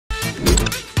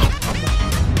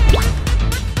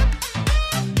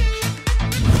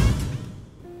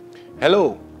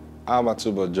Hello, I'm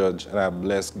Atubo George, and I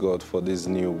bless God for this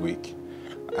new week.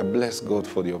 I bless God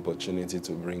for the opportunity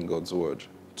to bring God's word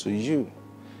to you.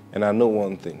 And I know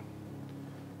one thing.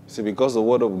 See, because the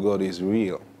word of God is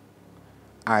real,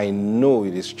 I know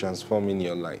it is transforming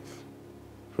your life.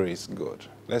 Praise God.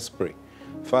 Let's pray.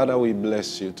 Father, we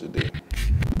bless you today.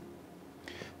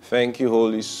 Thank you,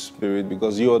 Holy Spirit,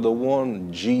 because you are the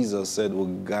one Jesus said will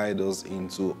guide us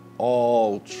into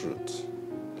all truth.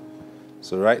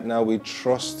 So right now we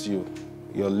trust you.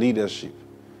 Your leadership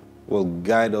will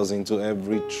guide us into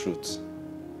every truth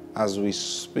as we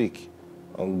speak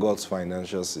on God's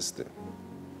financial system.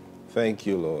 Thank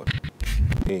you, Lord.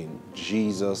 In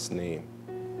Jesus' name,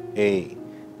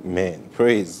 amen.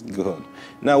 Praise God.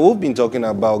 Now, we've been talking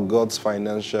about God's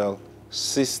financial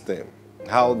system.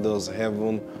 How does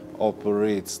heaven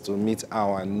operate to meet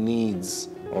our needs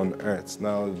on earth?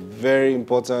 Now, very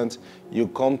important you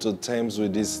come to terms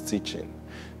with this teaching,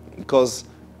 because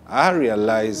I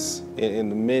realize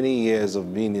in many years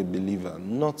of being a believer,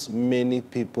 not many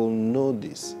people know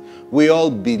this. We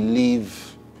all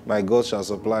believe, my God shall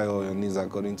supply all your needs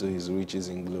according to his riches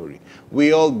in glory.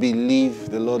 We all believe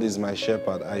the Lord is my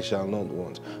shepherd, I shall not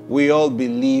want. We all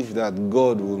believe that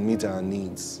God will meet our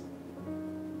needs.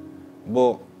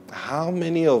 But how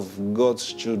many of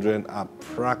God's children are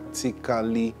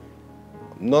practically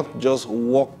not just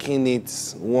walking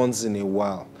it once in a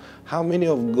while? How many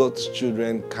of God's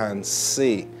children can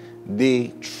say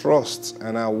they trust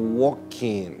and are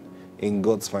walking in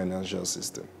God's financial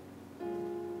system?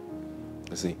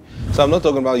 You see, so I'm not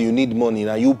talking about you need money.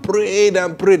 Now you prayed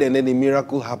and prayed and then a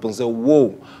miracle happens. Say,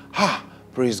 whoa,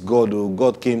 praise God, oh,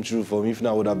 God came through for me. If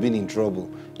not, I would have been in trouble.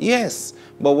 Yes,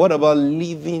 but what about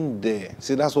living there?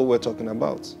 See, that's what we're talking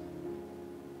about.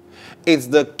 It's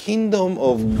the kingdom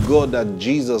of God that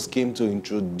Jesus came to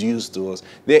introduce to us.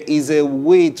 There is a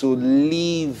way to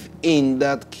live in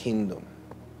that kingdom.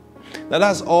 Now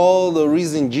that's all the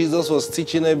reason Jesus was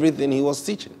teaching everything he was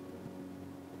teaching.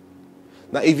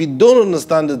 Now if you don't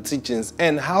understand the teachings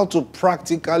and how to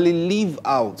practically live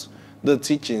out the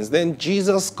teachings, then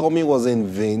Jesus' coming was in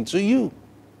vain to you.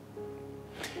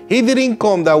 He didn't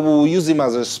come that we will use him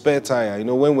as a spare tire. You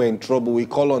know, when we're in trouble, we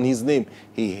call on his name.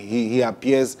 He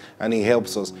appears and he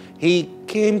helps us. He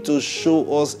came to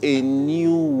show us a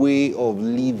new way of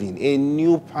living, a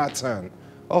new pattern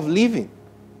of living.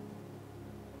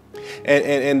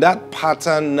 And that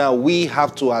pattern now, we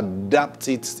have to adapt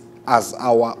it as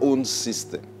our own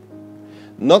system.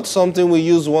 Not something we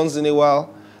use once in a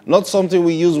while. Not something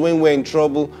we use when we're in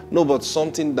trouble. No, but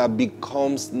something that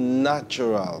becomes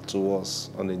natural to us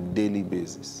on a daily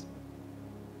basis.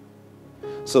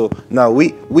 So now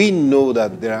we know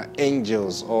that there are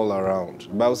angels all around. The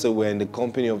Bible says we're in the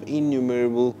company of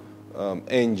innumerable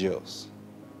angels.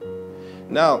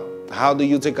 Now, how do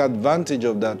you take advantage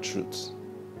of that truth?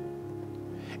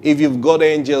 If you've got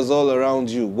angels all around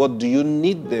you, what do you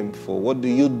need them for? What do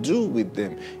you do with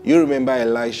them? You remember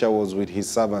Elisha was with his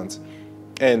servants,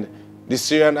 and the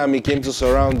Syrian army came to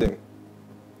surround them.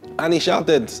 And he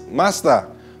shouted, Master,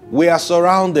 we are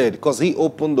surrounded, because he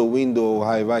opened the window,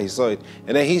 however he saw it.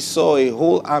 And then he saw a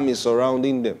whole army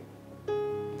surrounding them.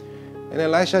 And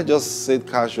Elisha just said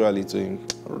casually to him,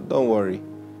 don't worry.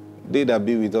 They that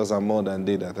be with us are more than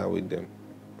they that are with them.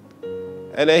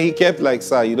 And then he kept like,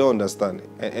 sir, you don't understand.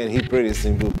 And he prayed a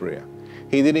simple prayer.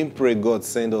 He didn't pray, God,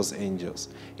 send us angels.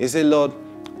 He said, Lord,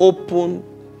 open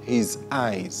his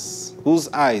eyes. Whose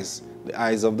eyes? The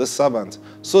eyes of the servant.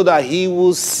 So that he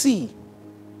will see.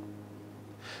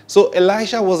 So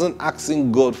Elisha wasn't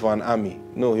asking God for an army.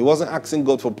 No, he wasn't asking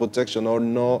God for protection, or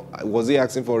nor was he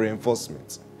asking for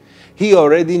reinforcements. He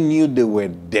already knew they were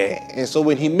there. And so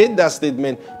when he made that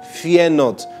statement, fear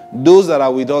not, those that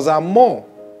are with us are more.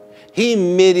 He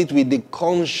made it with the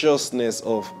consciousness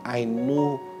of, I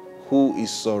know who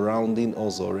is surrounding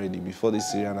us already before the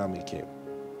Syrian army came.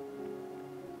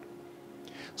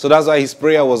 So that's why his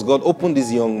prayer was, God, open this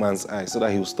young man's eyes so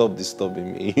that he will stop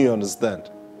disturbing me. You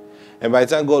understand? And by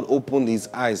the time God opened his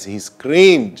eyes, he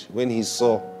screamed when he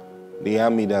saw the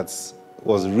army that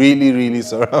was really, really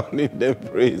surrounding them.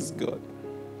 Praise God.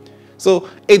 So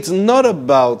it's not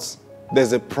about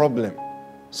there's a problem,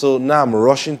 so now I'm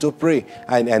rushing to pray.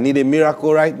 I need a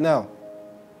miracle right now.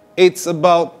 It's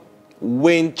about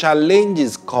when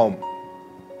challenges come,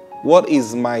 what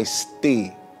is my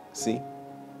stay? See?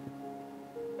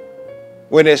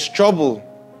 When there's trouble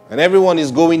and everyone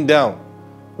is going down,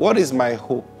 what is my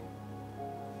hope?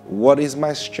 What is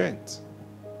my strength?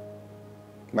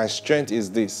 My strength is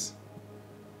this.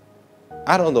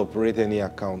 I don't operate any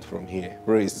account from here.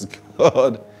 Praise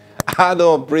God. I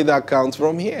don't operate account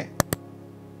from here.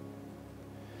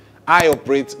 I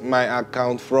operate my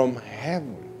account from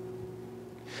heaven.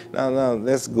 Now,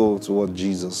 let's go to what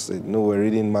Jesus said. No, we're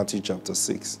reading Matthew chapter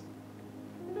 6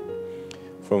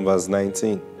 from verse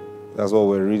 19. That's what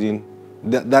we're reading.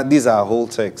 These are our whole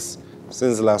texts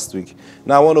since last week.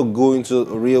 Now, I want to go into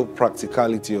a real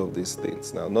practicality of these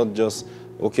things. Now, not just,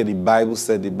 okay, the Bible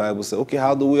said. Okay,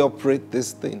 how do we operate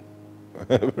this thing?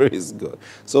 Praise God.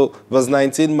 So, verse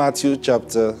 19, Matthew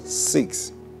chapter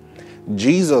 6.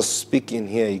 Jesus speaking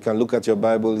here. You can look at your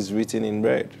Bible. It's written in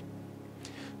red.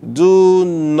 Do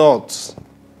not,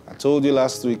 I told you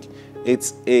last week,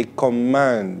 it's a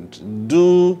command.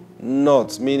 Do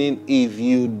not, meaning if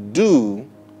you do,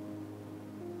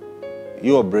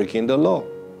 you are breaking the law.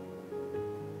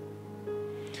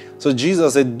 So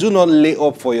Jesus said, do not lay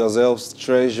up for yourselves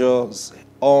treasures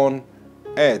on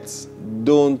earth.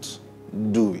 Don't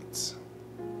do it.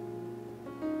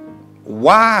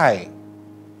 Why?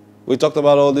 We talked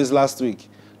about all this last week.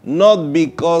 Not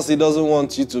because he doesn't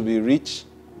want you to be rich,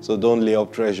 so don't lay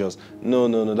up treasures.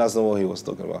 No, that's not what he was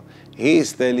talking about. He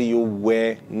is telling you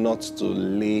where not to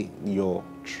lay your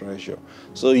treasure.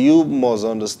 So you must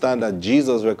understand that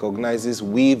Jesus recognizes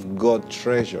we've got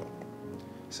treasure.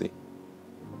 See?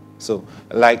 So,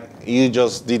 like you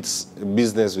just did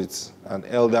business with an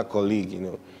elder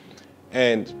colleague,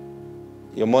 and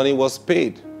your money was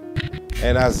paid.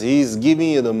 And as he's giving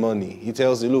you the money, he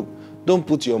tells you, look, don't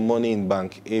put your money in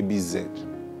bank ABZ.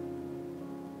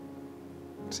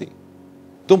 See,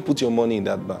 don't put your money in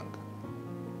that bank.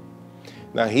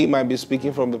 Now, he might be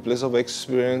speaking from a place of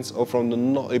experience or from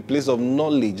a place of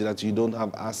knowledge that you don't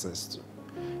have access to.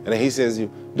 And then he says,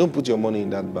 don't put your money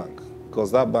in that bank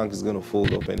because that bank is going to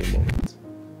fold up any moment.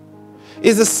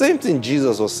 It's the same thing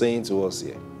Jesus was saying to us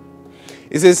here.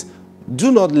 He says,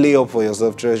 do not lay up for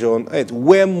yourself treasure on earth,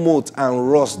 where moth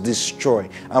and rust destroy,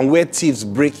 and where thieves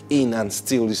break in and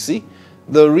steal. You see?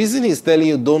 The reason he's telling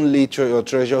you don't lay your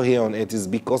treasure here on earth is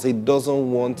because he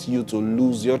doesn't want you to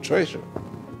lose your treasure.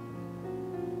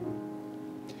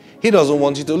 He doesn't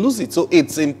want you to lose it. So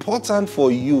it's important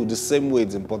for you the same way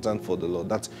it's important for the Lord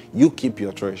that you keep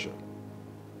your treasure.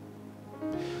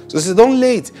 So he says, don't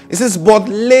lay it. He says, but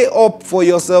lay up for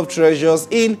yourself treasures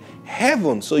in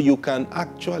heaven. So you can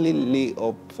actually lay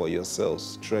up for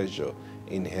yourselves treasure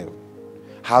in heaven.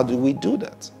 How do we do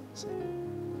that?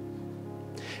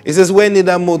 It says, where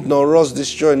neither moth nor rust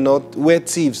destroy, not where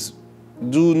thieves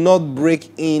do not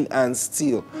break in and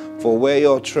steal. For where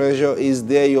your treasure is,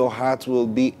 there your heart will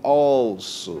be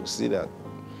also. See that?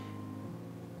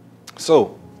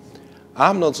 So,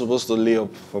 I'm not supposed to lay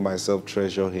up for myself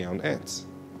treasure here on earth.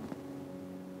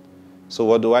 So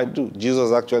what do?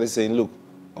 Jesus actually saying, look,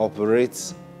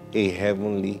 operate a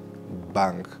heavenly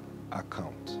bank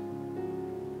account.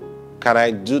 Can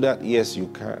I do that? Yes, you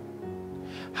can.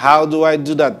 How do I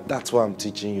do that? That's why I'm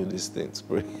teaching you these things.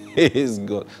 Praise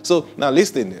God. So now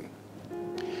listen then.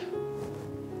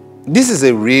 This is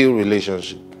a real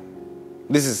relationship.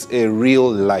 This is a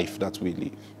real life that we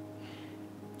live.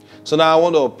 So now I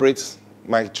want to operate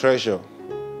my treasure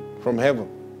from heaven.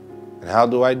 And how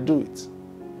do I do it?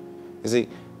 You see,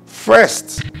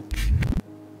 first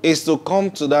is to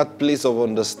come to that place of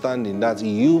understanding that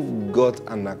you've got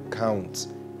an account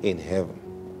in heaven.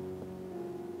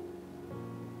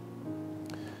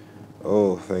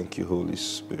 Oh, thank you, Holy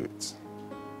Spirit.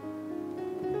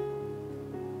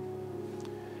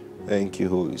 Thank you,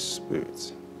 Holy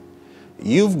Spirit.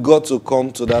 You've got to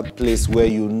come to that place where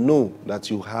you know that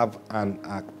you have an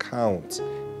account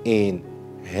in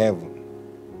heaven.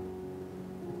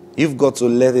 You've got to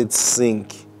let it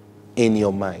sink in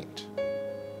your mind.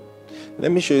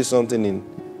 Let me show you something in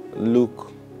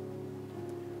Luke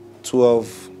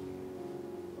 12,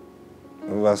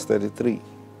 verse 33.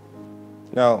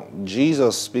 Now,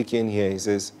 Jesus speaking here, he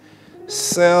says,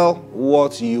 sell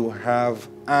what you have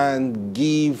and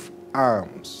give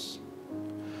alms.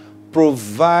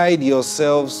 Provide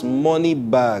yourselves money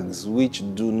bags which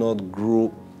do not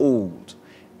grow old,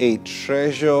 a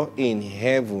treasure in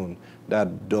heaven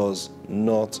that does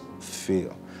not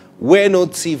fail, where no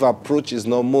thief approaches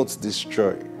nor moth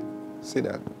destroy. See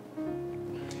that?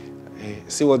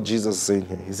 See what Jesus is saying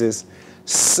here. He says,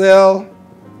 sell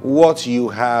what you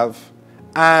have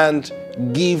and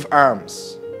give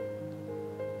alms.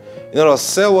 In other words,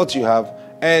 sell what you have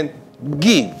and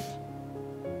give.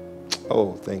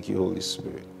 Oh, thank you, Holy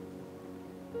Spirit.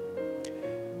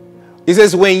 He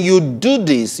says, when you do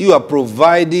this, you are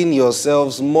providing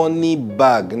yourselves money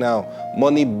bag. Now,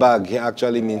 money bag here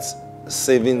actually means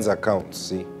savings account.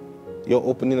 See, you're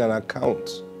opening an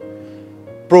account.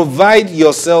 Provide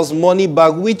yourselves money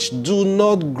bags which do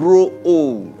not grow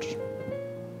old,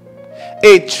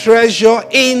 a treasure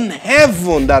in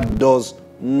heaven that does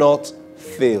not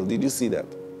fail. Did you see that?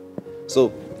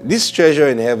 So this treasure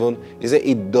in heaven is that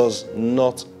it does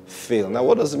not fail. Now,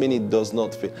 what does it mean it does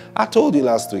not fail? I told you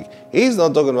last week, he's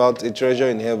not talking about a treasure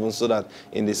in heaven so that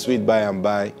in the sweet by and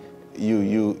by,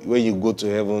 when you go to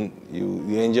heaven,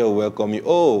 the angel will welcome you.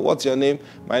 Oh, what's your name?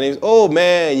 My name is, oh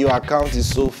man, your account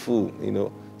is so full,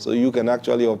 so you can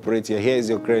actually operate here. Here's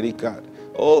your credit card.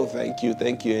 Oh, thank you,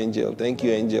 angel. Thank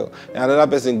you, angel. And another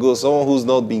person goes, someone who's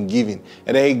not been given.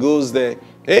 And then he goes there,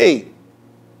 hey,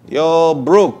 you're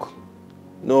broke.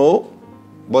 No,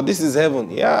 but this is heaven.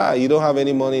 Yeah, you don't have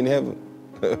any money in heaven.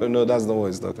 No, that's not what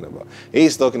he's talking about.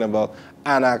 He's talking about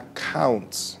an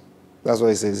account. That's what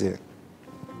he says here.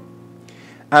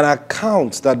 An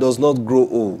account that does not grow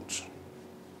old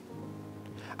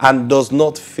and does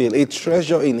not fail. A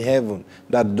treasure in heaven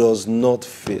that does not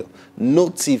fail. No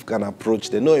thief can approach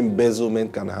there. No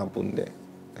embezzlement can happen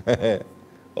there.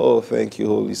 Oh, thank you,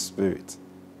 Holy Spirit.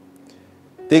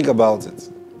 Think about it.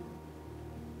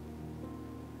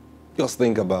 Just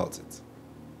think about it.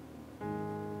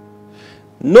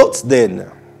 Note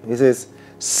then, he says,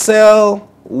 sell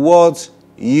what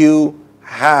you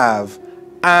have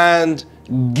and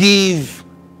give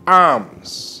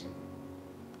alms.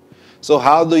 So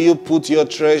how do you put your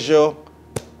treasure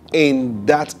in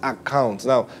that account?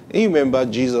 Now, you remember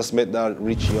Jesus met that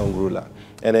rich young ruler.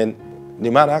 And then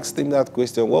the man asked him that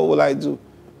question, what will I do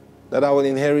that I will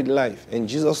inherit life? And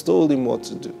Jesus told him what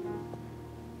to do.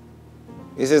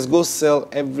 He says, go sell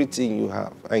everything you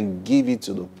have and give it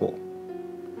to the poor.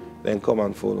 Then come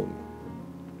and follow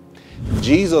me.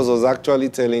 Jesus was actually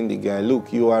telling the guy,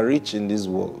 look, you are rich in this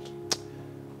world,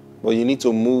 but you need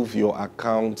to move your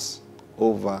accounts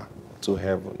over to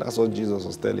heaven. That's what Jesus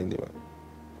was telling the man.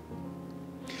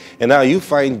 And now you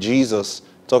find Jesus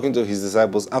talking to his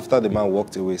disciples after the man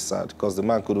walked away sad, because the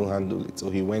man couldn't handle it, so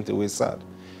he went away sad.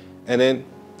 And then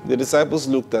the disciples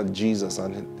looked at Jesus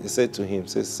and they said to him,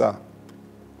 sir,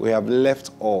 we have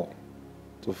left all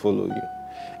to follow you.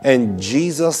 And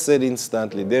Jesus said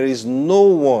instantly, there is no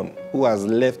one who has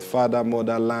left father,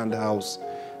 mother, land, house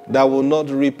that will not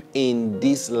reap in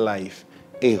this life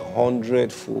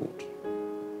 100-fold.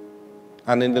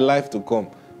 And in the life to come,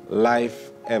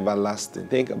 life everlasting.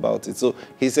 Think about it. So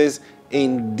he says,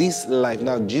 in this life,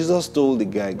 now Jesus told the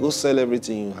guy, go sell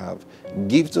everything you have,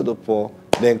 give to the poor,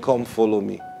 then come follow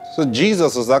me. So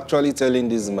Jesus was actually telling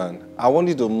this man, I want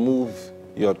you to move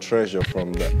your treasure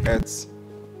from the earth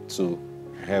to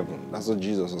heaven. That's what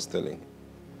Jesus was telling him.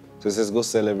 So he says, go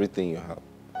sell everything you have,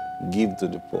 give to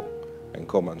the poor, and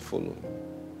come and follow me.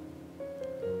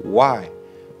 Why?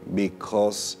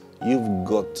 Because you've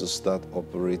got to start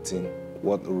operating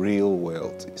what real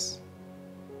wealth is.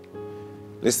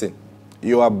 Listen,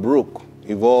 you are broke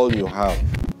if all you have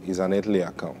is an earthly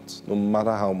account, no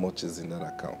matter how much is in that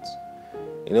account.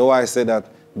 You know why I say that?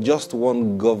 Just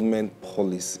one government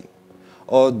policy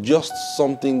or just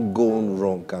something going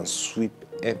wrong can sweep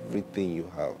everything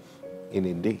you have in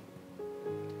a day.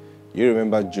 You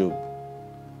remember Job?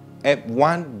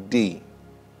 One day,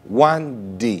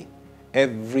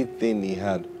 everything he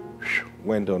had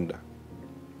went under.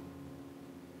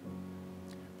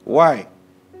 Why?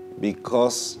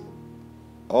 Because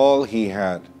all he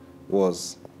had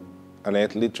was an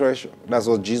earthly treasure. That's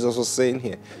what Jesus was saying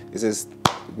here. He says,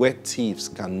 where thieves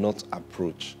cannot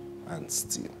approach and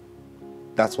steal.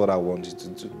 That's what I want you to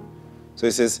do. So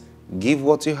he says, give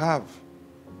what you have.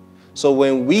 So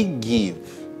when we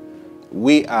give,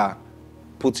 we are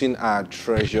putting our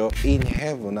treasure in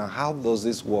heaven. Now, how does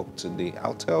this work today?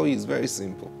 I'll tell you, it's very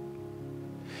simple.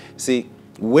 See,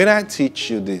 when I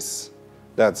teach you this,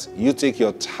 that you take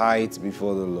your tithe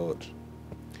before the Lord,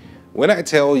 when I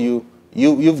tell you,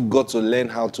 you've got to learn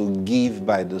how to give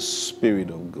by the Spirit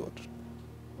of God.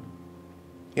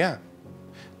 Yeah.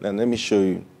 Now, let me show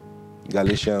you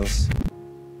Galatians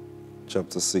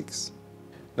chapter 6.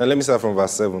 Now, let me start from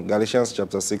verse 7. Galatians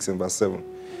chapter 6 and verse 7.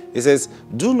 It says,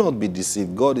 do not be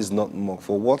deceived. God is not mocked.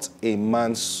 For what a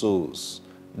man sows,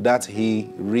 that he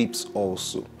reaps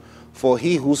also. For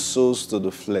he who sows to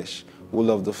the flesh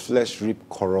will of the flesh reap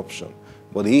corruption.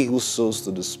 But he who sows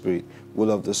to the Spirit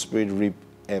will of the Spirit reap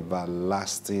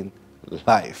everlasting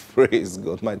life. Praise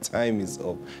God. My time is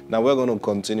up. Now we're going to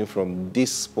continue from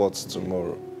this spot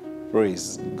tomorrow.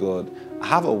 Praise God.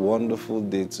 Have a wonderful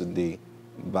day today.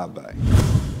 Bye-bye.